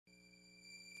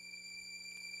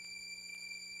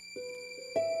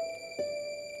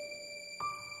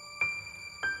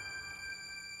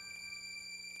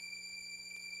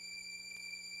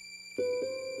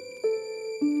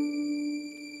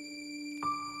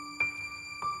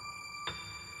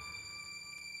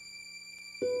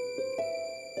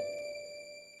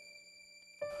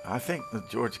I think that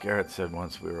George Garrett said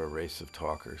once we were a race of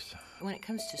talkers. When it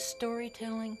comes to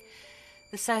storytelling,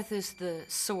 the South is the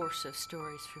source of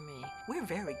stories for me. We're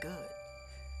very good.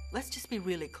 Let's just be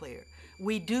really clear.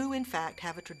 We do, in fact,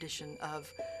 have a tradition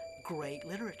of great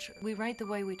literature. We write the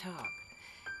way we talk,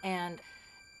 and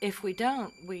if we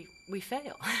don't, we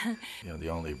fail. You know,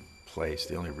 the only place,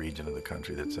 the only region of the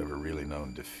country that's ever really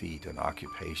known defeat and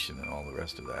occupation and all the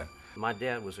rest of that. My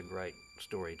dad was a great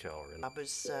storyteller. I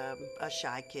was a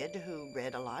shy kid who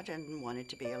read a lot and wanted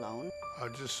to be alone. I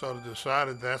just sort of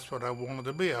decided that's what I wanted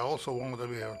to be. I also wanted to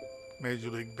be a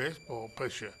Major League Baseball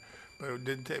pitcher, but it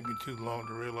didn't take me too long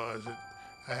to realize that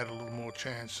I had a little more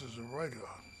chance as a writer.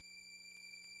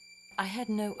 I had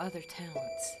no other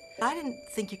talents. I didn't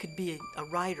think you could be a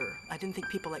writer. I didn't think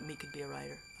people like me could be a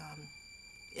writer.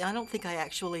 I don't think I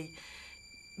actually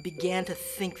began to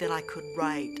think that I could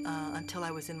write until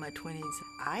I was in my 20s.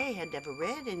 I had never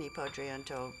read any poetry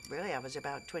until really I was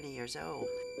about 20 years old.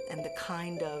 And the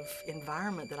kind of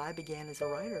environment that I began as a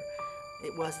writer,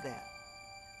 it was that.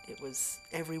 It was,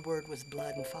 every word was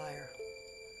blood and fire.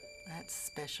 That's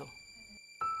special.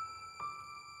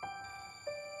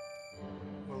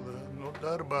 Well, no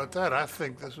doubt about that. I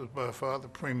think this was by far the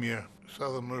premier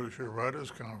Southern Literature Writers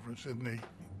Conference in the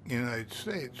United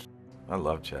States. I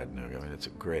love Chattanooga. I mean, it's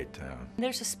a great town.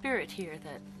 There's a spirit here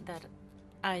that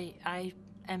I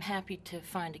am happy to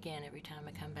find again every time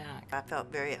I come back. I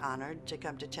felt very honored to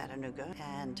come to Chattanooga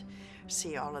and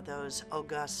see all of those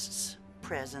august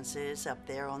presences up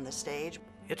there on the stage.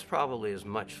 It's probably as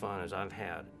much fun as I've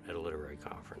had at a literary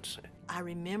conference. I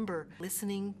remember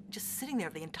listening, just sitting there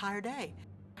the entire day.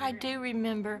 I do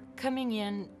remember coming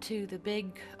in to the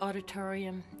big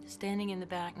auditorium, standing in the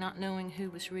back, not knowing who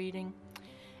was reading,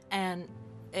 and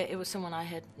it was someone I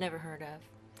had never heard of,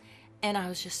 and I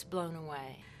was just blown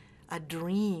away. I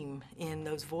dream in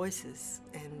those voices,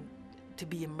 and to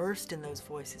be immersed in those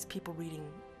voices, people reading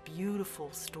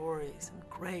beautiful stories and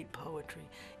great poetry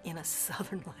in a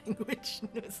Southern language.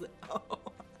 It was like,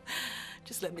 oh,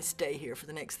 just let me stay here for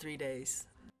the next 3 days.